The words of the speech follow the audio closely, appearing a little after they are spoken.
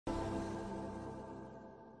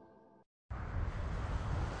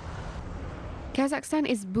Kazakhstan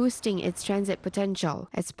is boosting its transit potential.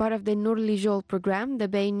 As part of the Nurli-Jol program, the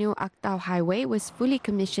Bainu-Aktau Highway was fully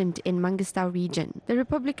commissioned in Mangistau region. The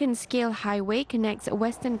Republican-scale highway connects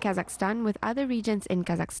western Kazakhstan with other regions in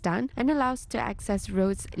Kazakhstan and allows to access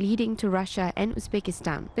roads leading to Russia and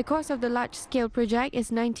Uzbekistan. The cost of the large-scale project is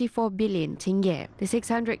 94 billion tenge. The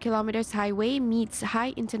 600 kilometers highway meets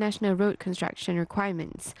high international road construction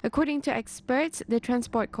requirements. According to experts, the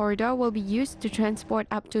transport corridor will be used to transport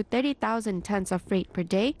up to 30,000 tons of freight per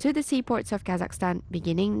day to the seaports of Kazakhstan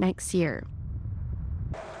beginning next year.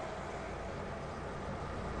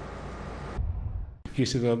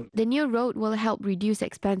 The new road will help reduce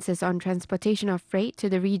expenses on transportation of freight to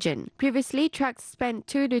the region. Previously, trucks spent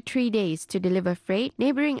 2 to 3 days to deliver freight.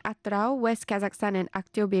 Neighboring Atrau, West Kazakhstan and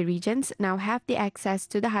Aktobe regions now have the access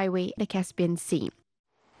to the highway, the Caspian Sea.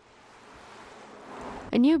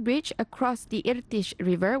 A new bridge across the Irtish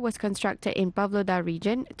River was constructed in Pavlodar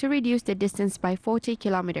region to reduce the distance by 40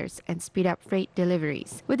 kilometers and speed up freight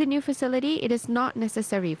deliveries. With the new facility, it is not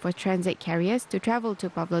necessary for transit carriers to travel to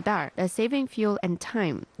Pavlodar, thus saving fuel and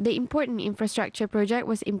time. The important infrastructure project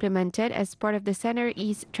was implemented as part of the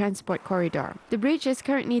Center-East Transport Corridor. The bridge is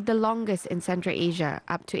currently the longest in Central Asia.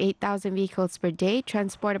 Up to 8,000 vehicles per day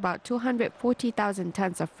transport about 240,000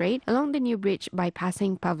 tons of freight along the new bridge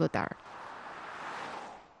bypassing Pavlodar.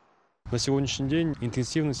 На сегодняшний день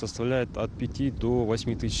интенсивность составляет от 5 до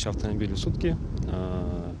 8 тысяч автомобилей в сутки.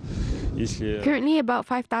 Currently, about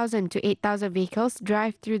 5,000 to 8,000 vehicles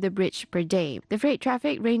drive through the bridge per day. The freight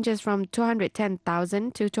traffic ranges from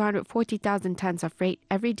 210,000 to 240,000 tons of freight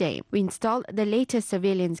every day. We installed the latest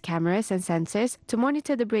surveillance cameras and sensors to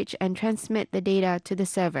monitor the bridge and transmit the data to the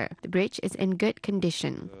server. The bridge is in good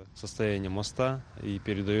condition. Состояние моста и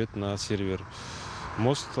передает на сервер.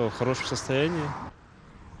 Мост в хорошем состоянии.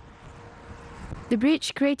 The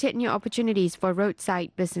bridge created new opportunities for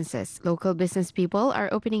roadside businesses. Local business people are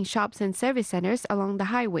opening shops and service centers along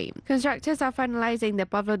the highway. Constructors are finalizing the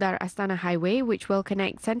Pavlodar-Astana highway, which will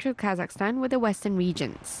connect central Kazakhstan with the western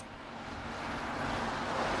regions.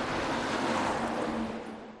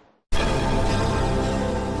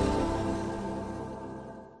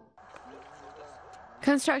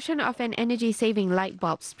 Construction of an energy-saving light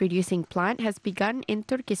bulbs producing plant has begun in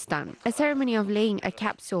Turkestan. A ceremony of laying a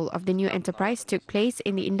capsule of the new enterprise took place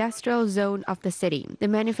in the industrial zone of the city. The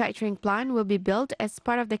manufacturing plant will be built as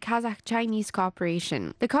part of the Kazakh-Chinese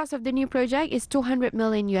cooperation. The cost of the new project is $200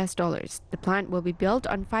 million. The plant will be built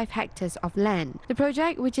on 5 hectares of land. The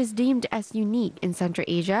project, which is deemed as unique in Central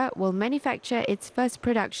Asia, will manufacture its first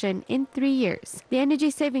production in 3 years. The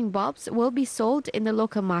energy-saving bulbs will be sold in the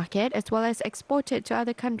local market as well as exported to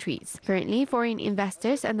other countries. Currently, foreign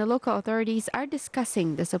investors and the local authorities are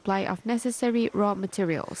discussing the supply of necessary raw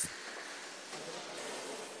materials.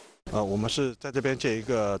 我们是在这边建一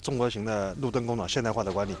个综合型的路灯工厂，现代化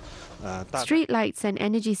的管理。Street lights and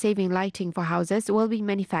energy-saving lighting for houses will be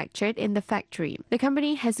manufactured in the factory. The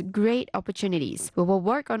company has great opportunities. We will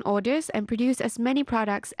work on orders and produce as many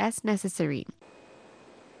products as necessary.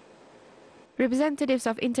 Representatives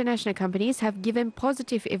of international companies have given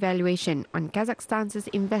positive evaluation on Kazakhstan's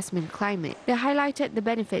investment climate. They highlighted the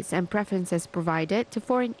benefits and preferences provided to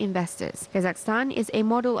foreign investors. Kazakhstan is a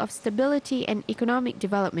model of stability and economic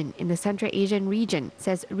development in the Central Asian region,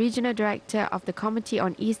 says Regional Director of the Committee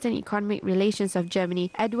on Eastern Economic Relations of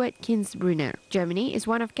Germany, Edward Kinsbrunner. Germany is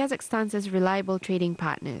one of Kazakhstan's reliable trading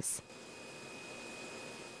partners.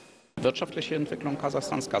 Wirtschaftliche Entwicklung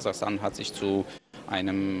Kasachstans. Kasachstan hat sich zu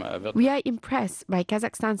einem We are impressed by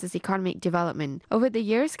Kazakhstan's economic development. Over the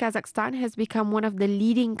years, Kazakhstan has become one of the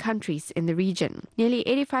leading countries in the region. Nearly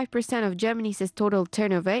 85% of Germany's total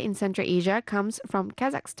turnover in Central Asia comes from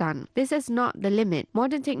Kazakhstan. This is not the limit.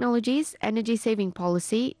 Modern technologies, energy-saving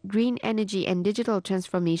policy, green energy and digital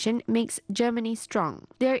transformation makes Germany strong.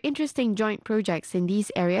 There are interesting joint projects in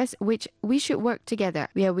these areas which we should work together.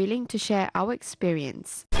 We are willing to share our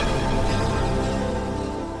experience.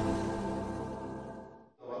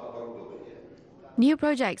 New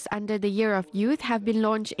projects under the Year of Youth have been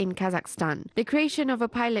launched in Kazakhstan. The creation of a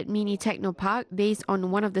pilot mini technopark based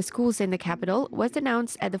on one of the schools in the capital was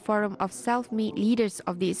announced at the Forum of Self-Made Leaders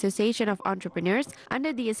of the Association of Entrepreneurs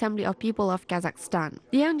under the Assembly of People of Kazakhstan.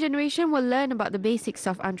 The young generation will learn about the basics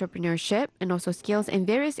of entrepreneurship and also skills in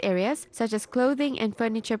various areas such as clothing and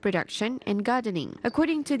furniture production and gardening.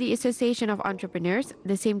 According to the Association of Entrepreneurs,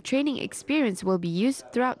 the same training experience will be used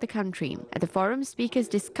throughout the country. At the forum, speakers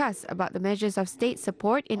discuss about the measures of state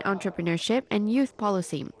support in entrepreneurship and youth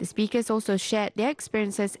policy. The speakers also shared their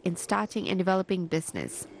experiences in starting and developing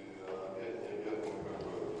business.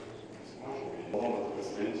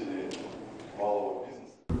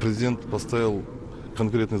 Президент поставил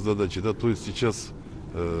конкретной задачи, да, то есть сейчас,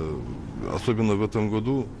 особенно в этом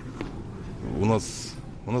году, у нас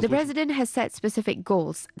The president has set specific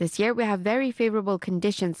goals. This year, we have very favorable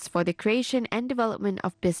conditions for the creation and development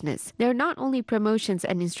of business. There are not only promotions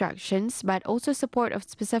and instructions, but also support of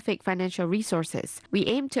specific financial resources. We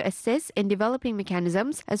aim to assist in developing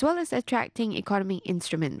mechanisms as well as attracting economic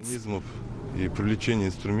instruments. механизмов и привлечение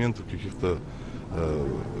инструментов каких-то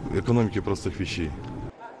экономики простых вещей.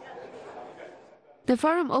 The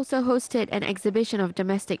forum also hosted an exhibition of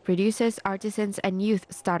domestic producers, artisans and youth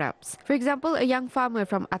startups. For example, a young farmer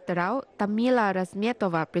from Attarau, Tamila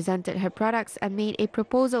Razmetova, presented her products and made a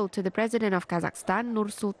proposal to the president of Kazakhstan,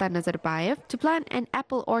 Nursultan Nazarbayev, to plant an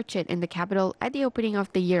apple orchard in the capital at the opening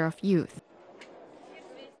of the Year of Youth.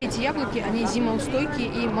 Эти яблоки, они зимоустойкие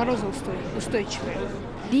и морозоустойчивые.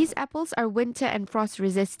 These apples are winter and frost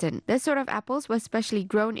resistant. This sort of apples was specially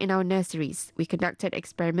grown in our nurseries. We conducted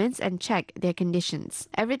experiments and checked their conditions.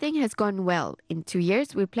 Everything has gone well. In 2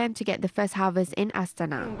 years, we plan to get the first harvest in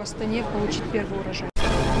Astana. В Астане получить первый урожай.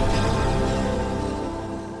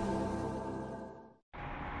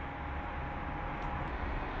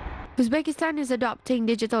 Uzbekistan is adopting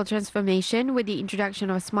digital transformation with the introduction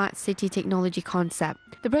of a smart city technology concept.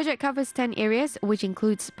 The project covers 10 areas, which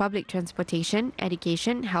includes public transportation,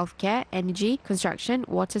 education, healthcare, energy, construction,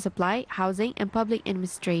 water supply, housing, and public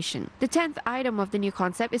administration. The 10th item of the new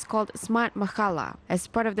concept is called Smart Makhala. As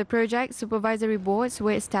part of the project, supervisory boards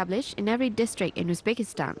were established in every district in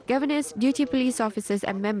Uzbekistan. Governors, duty police officers,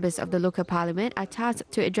 and members of the local parliament are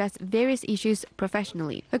tasked to address various issues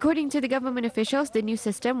professionally. According to the government officials, the new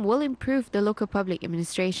system will improve the local public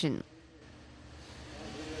administration.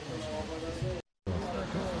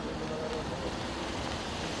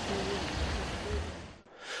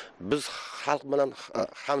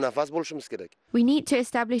 We need to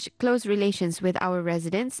establish close relations with our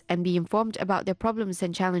residents and be informed about their problems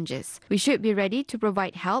and challenges. We should be ready to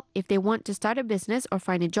provide help if they want to start a business or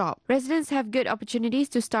find a job. Residents have good opportunities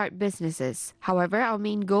to start businesses. However, our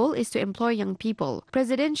main goal is to employ young people.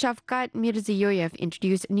 President Shavkat Mirziyoyev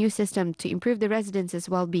introduced a new system to improve the residents'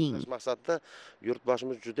 well-being.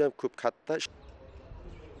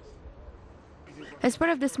 As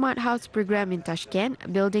part of the Smart House program in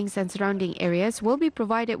Tashkent, buildings and surrounding areas will be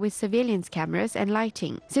provided with surveillance cameras and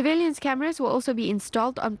lighting. Surveillance cameras will also be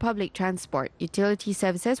installed on public transport. Utility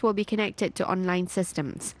services will be connected to online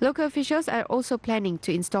systems. Local officials are also planning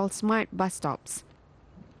to install smart bus stops.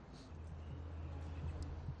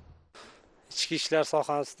 Ichki ishlar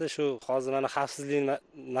sohasida shu hozir mana xavfsizlik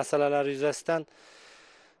masalalari yuzasidan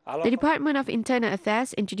The Department of Internal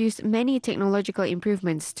Affairs introduced many technological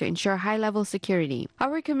improvements to ensure high-level security.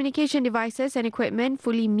 Our communication devices and equipment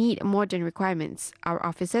fully meet modern requirements. Our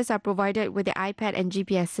officers are provided with the iPad and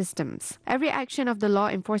GPS systems. Every action of the law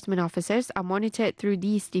enforcement officers are monitored through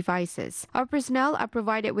these devices. Our personnel are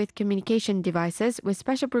provided with communication devices with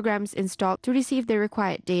special programs installed to receive the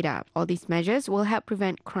required data. All these measures will help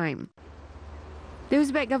prevent crime. The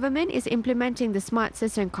Uzbek government is implementing the smart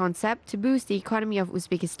cistern concept to boost the economy of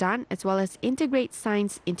Uzbekistan as well as integrate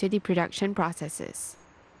science into the production processes.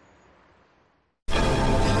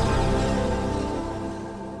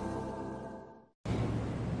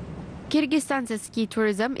 Kyrgyzstan's ski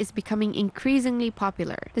tourism is becoming increasingly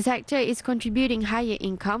popular. The sector is contributing higher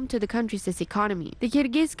income to the country's economy. The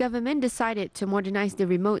Kyrgyz government decided to modernize the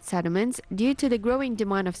remote settlements due to the growing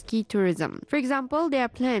demand of ski tourism. For example, there are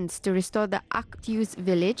plans to restore the Aktyuz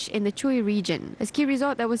village in the Chuy region. A ski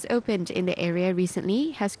resort that was opened in the area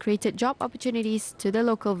recently has created job opportunities to the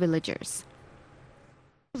local villagers.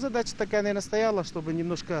 Задача такая, наверное, стояла, чтобы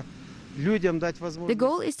немножко The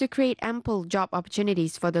goal is to create ample job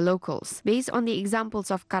opportunities for the locals. Based on the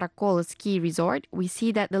examples of Karakol ski resort, we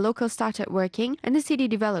see that the locals started working and the city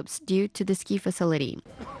develops due to the ski facility.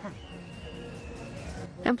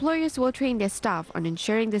 Employers will train their staff on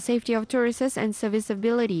ensuring the safety of tourists and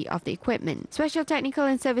serviceability of the equipment. Special technical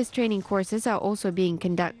and service training courses are also being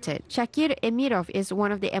conducted. Shakir Emirov is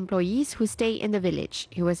one of the employees who stay in the village.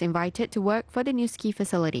 He was invited to work for the new ski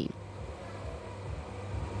facility.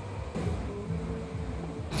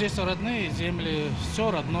 Здесь родные земли, все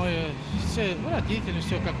родное, все родители,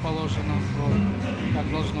 все как положено, как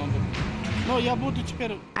должно быть. Но я буду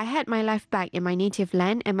теперь... I had my life back in my native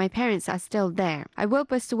land and my parents are still there. I will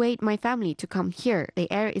persuade my family to come here.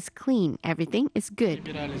 The air is clean, everything is good.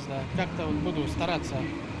 Собирались, да. Как-то буду стараться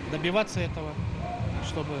добиваться этого,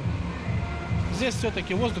 чтобы... Здесь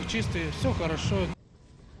все-таки воздух чистый, все хорошо.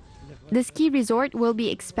 The ski resort will be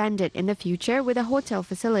expanded in the future with a hotel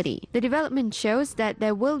facility. The development shows that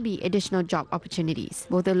there will be additional job opportunities.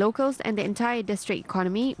 Both the locals and the entire district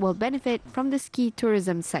economy will benefit from the ski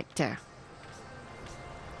tourism sector.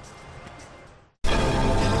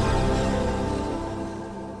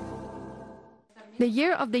 The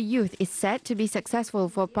Year of the Youth is set to be successful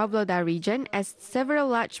for Pavlodar region as several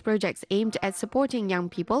large projects aimed at supporting young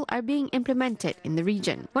people are being implemented in the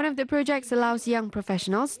region. One of the projects allows young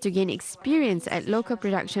professionals to gain experience at local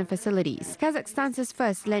production facilities. Kazakhstan's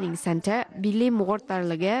first learning center, Bilim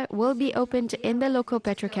Ortarligi, will be opened in the local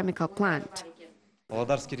petrochemical plant.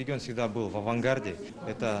 Pavlodar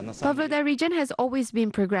region has always been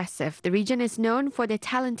progressive. The region is known for the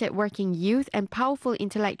talented working youth and powerful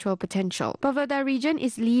intellectual potential. Pavlodar region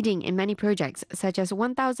is leading in many projects such as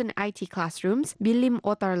 1,000 IT classrooms, Bilim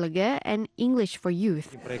Ortarligi, and English for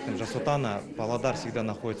Youth.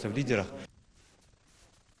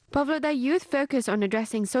 Pavlodar youth focus on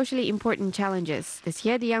addressing socially important challenges. This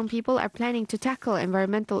year, the young people are planning to tackle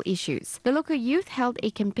environmental issues. The local youth held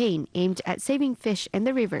a campaign aimed at saving fish in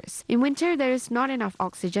the rivers. In winter, there is not enough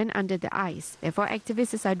oxygen under the ice. Therefore,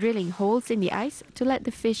 activists are drilling holes in the ice to let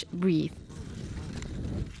the fish breathe.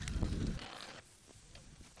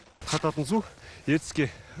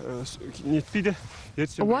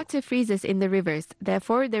 Water freezes in the rivers,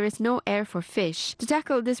 therefore there is no air for fish. To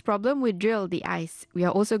tackle this problem, we drill the ice. We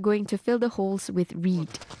are also going to fill the holes with reed.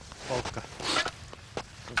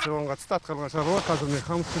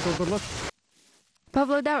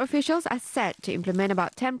 Pavlodar officials are set to implement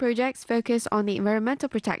about 10 projects focused on the environmental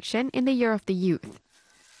protection in the Year of the Youth.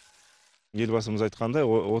 President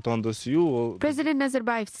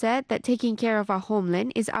Nazarbayev said that taking care of our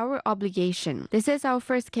homeland is our obligation. This is our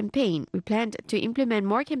first campaign. We plan to implement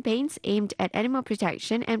more campaigns aimed at animal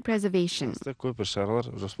protection and preservation.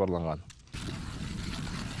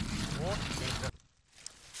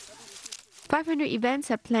 500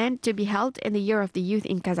 events are planned to be held in the Year of the Youth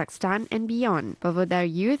in Kazakhstan and beyond. Pavlodar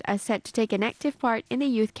youth are set to take an active part in the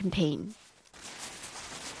youth campaign.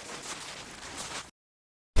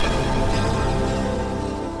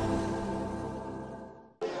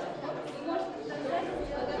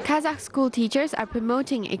 Kazakh school teachers are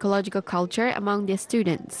promoting ecological culture among their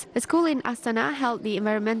students. A school in Astana held the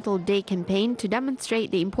Environmental Day campaign to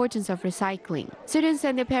demonstrate the importance of recycling. Students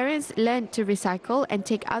and their parents learned to recycle and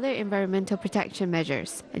take other environmental protection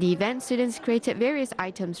measures. At the event, students created various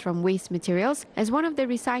items from waste materials as one of the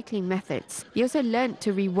recycling methods. They also learned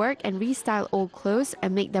to rework and restyle old clothes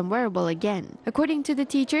and make them wearable again. According to the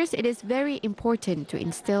teachers, it is very important to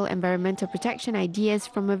instill environmental protection ideas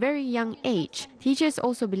from a very young age. Teachers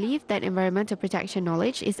also believe that environmental protection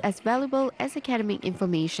knowledge is as valuable as academic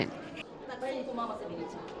information.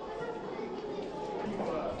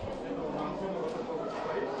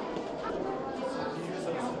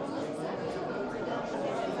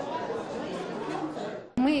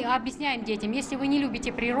 Мы объясняем детям, если вы не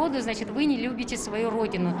любите природу, значит, вы не любите свою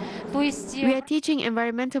родину. То есть We are teaching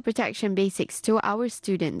environmental protection basics to our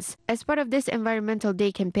students. As part of this Environmental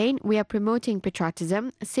Day campaign, we are promoting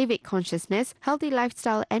patriotism, civic consciousness, healthy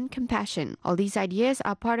lifestyle, and compassion. All these ideas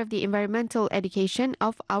are part of the environmental education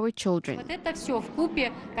of our children. вот это все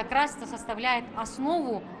вкупе как раз составляет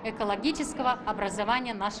основу экологического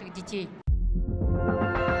образования наших детей.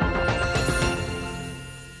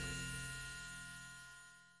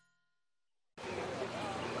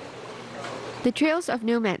 The Trails of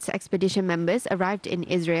Nomads expedition members arrived in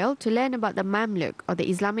Israel to learn about the Mamluk, or the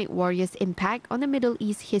Islamic warriors' impact on the Middle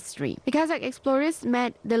East history. The Kazakh explorers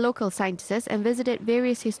met the local scientists and visited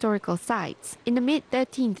various historical sites. In the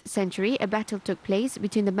mid-13th century, a battle took place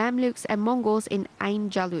between the Mamluks and Mongols in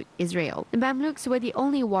Ain Jalut, Israel. The Mamluks were the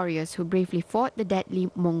only warriors who bravely fought the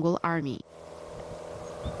deadly Mongol army.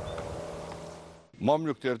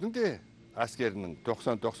 Mamlukтердің де әскерінің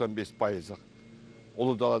 90-95%.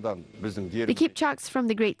 The Kipchaks from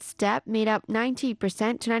the Great Steppe made up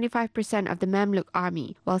 90% to 95% of the Mamluk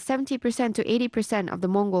army, while 70% to 80% of the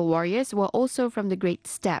Mongol warriors were also from the Great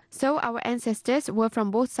Steppe. So our ancestors were from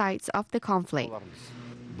both sides of the conflict.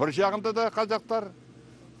 Bir жағында да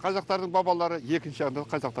қазақтардың бабалары, екінші жағында да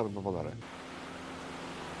қазақтардың бабалары.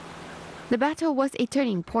 The battle was a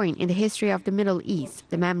turning point in the history of the Middle East.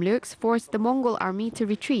 The Mamluks forced the Mongol army to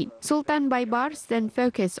retreat. Sultan Baybars then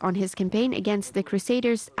focused on his campaign against the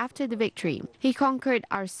Crusaders after the victory. He conquered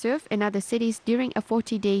Arsuf and other cities during a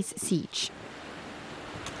 40-day siege.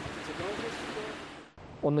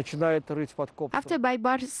 After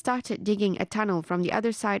Baybars started digging a tunnel from the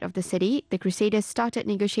other side of the city, the Crusaders started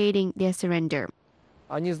negotiating their surrender.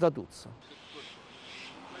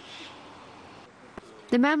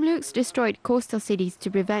 The Mamluks destroyed coastal cities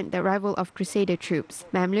to prevent the arrival of Crusader troops.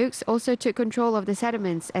 Mamluks also took control of the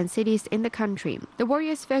settlements and cities in the country. The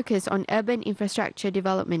warriors focused on urban infrastructure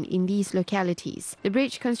development in these localities. The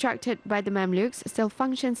bridge constructed by the Mamluks still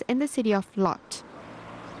functions in the city of Lot.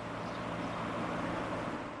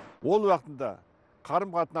 Ол уақытында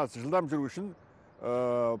қарым-қатынас жылдам жүру үшін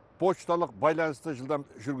почталық байланысты жылдам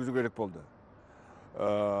жүргізу керек болды.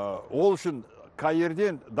 Ол үшін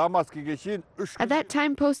Каирден Дамаскіге шейін 3 At that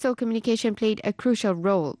time, postal communication played a crucial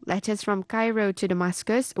role. Letters from Cairo to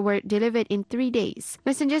Damascus were delivered in 3 days.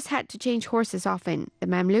 Messengers had to change horses often. The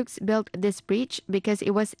Mamluks built this bridge because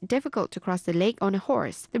it was difficult to cross the lake on a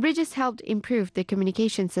horse. The bridges helped improve the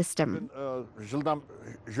communication system. жылдам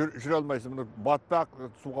жүре алмайсың, батпақ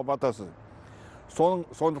суға батасың.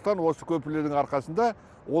 Сондықтан осы көпірлердің арқасында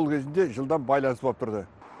ол кезінде жылдам байланыс болып тұрды.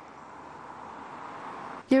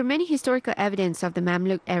 There are many historical evidence of the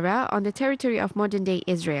Mamluk era on the territory of modern-day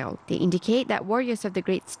Israel. They indicate that warriors of the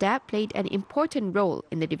Great Steppe played an important role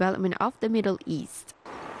in the development of the Middle East.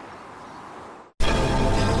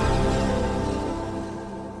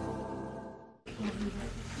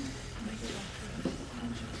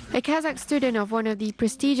 A Kazakh student of one of the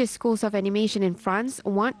prestigious schools of animation in France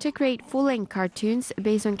wants to create full-length cartoons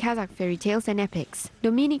based on Kazakh fairy tales and epics.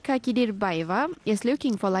 Dominika Kidirbayeva is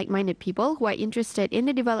looking for like-minded people who are interested in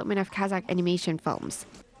the development of Kazakh animation films.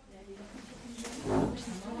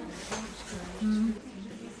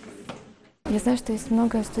 Я знаю, что есть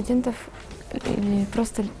много студентов или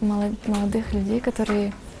просто молодых людей,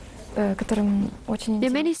 которым очень интересно. There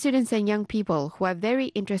are many students and young people who are very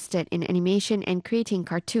interested in animation and creating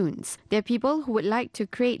cartoons. There are people who would like to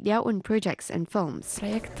create their own projects and films.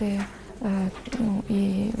 Проекты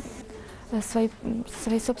и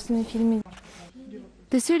свои собственные фильмы.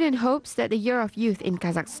 The student hopes that the Year of Youth in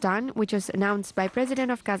Kazakhstan, which was announced by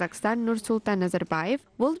President of Kazakhstan Nursultan Nazarbayev,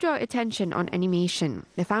 will draw attention on animation.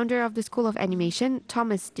 The founder of the School of Animation,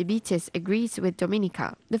 Thomas Debitis, agrees with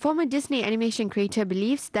Dominika. The former Disney animation creator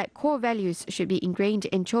believes that core values should be ingrained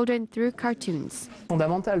in children through cartoons.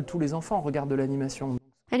 Fondamental, tous les enfants regardent de l'animation.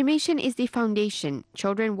 Animation is the foundation.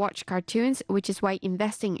 Children watch cartoons, which is why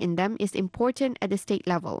investing in them is important at the state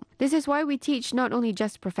level. This is why we teach not only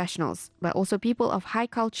just professionals, but also people of high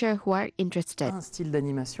culture who are interested. Un style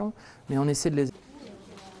d'animation, mais on essaie de les...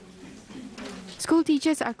 School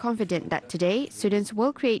teachers are confident that today, students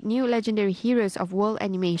will create new legendary heroes of world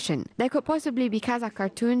animation. There could possibly be Kazakh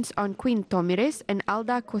cartoons on Queen Tomiris and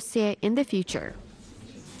Alda Kose in the future.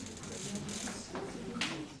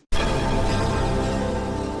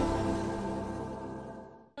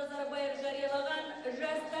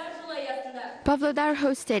 Pavlodar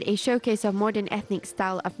hosted a showcase of modern ethnic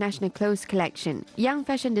style of national clothes collection. Young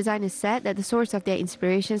fashion designers said that the source of their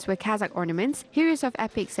inspirations were Kazakh ornaments, heroes of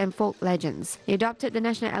epics and folk legends. They adopted the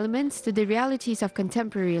national elements to the realities of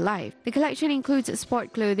contemporary life. The collection includes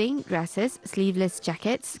sport clothing, dresses, sleeveless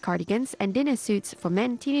jackets, cardigans, and dinner suits for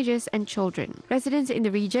men, teenagers, and children. Residents in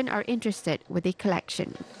the region are interested with the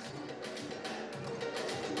collection.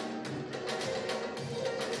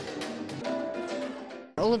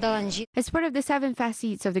 As part of the 7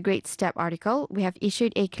 facets of the Great Steppe article, we have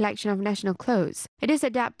issued a collection of national clothes. It is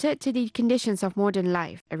adapted to the conditions of modern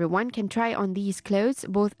life. Everyone can try on these clothes,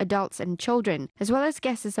 both adults and children, as well as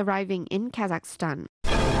guests arriving in Kazakhstan.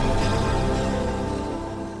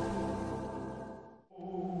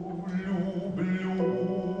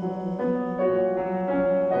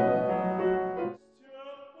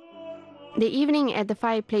 The evening at the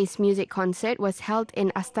Fireplace Music Concert was held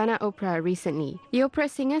in Astana Opera recently. The opera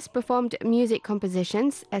singers performed music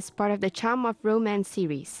compositions as part of the Charm of Romance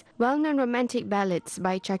series. Well-known romantic ballads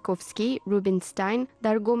by Tchaikovsky, Rubinstein,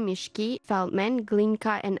 Dargomishky, Feldman,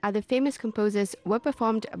 Glinka, and other famous composers were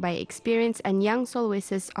performed by experienced and young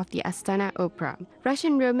soloists of the Astana Opera.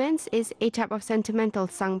 Russian romance is a type of sentimental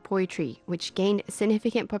sung poetry, which gained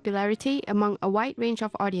significant popularity among a wide range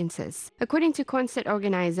of audiences. According to concert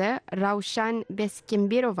organizer Raushan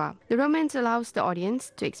Beskimbirova, the romance allows the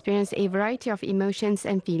audience to experience a variety of emotions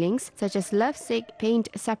and feelings, such as lovesick, pain,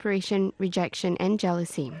 separation, rejection, and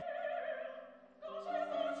jealousy.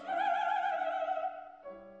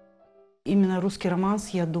 Именно русский романс,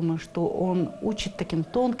 я думаю, что он учит таким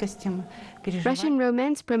тонкостям, переживаниям. Russian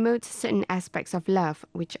romance promotes certain aspects of love,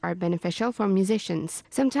 which are beneficial for musicians.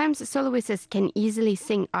 Sometimes soloists can easily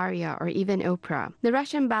sing aria or even opera. The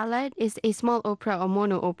Russian ballad is a small opera or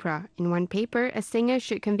mono opera. In one paper, a singer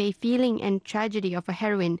should convey feeling and tragedy of a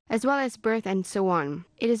heroine, as well as birth and so on.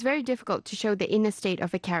 It is very difficult to show the inner state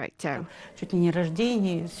of a character. Чуть ли не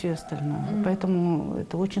рождение и все остальное. Поэтому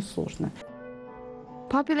это очень сложно.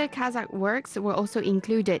 Popular Kazakh works were also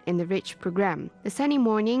included in the rich program. The Sunny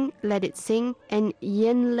Morning, Let It Sing, and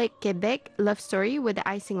Yenlik Quebec love story were the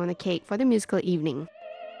icing on the cake for the musical evening.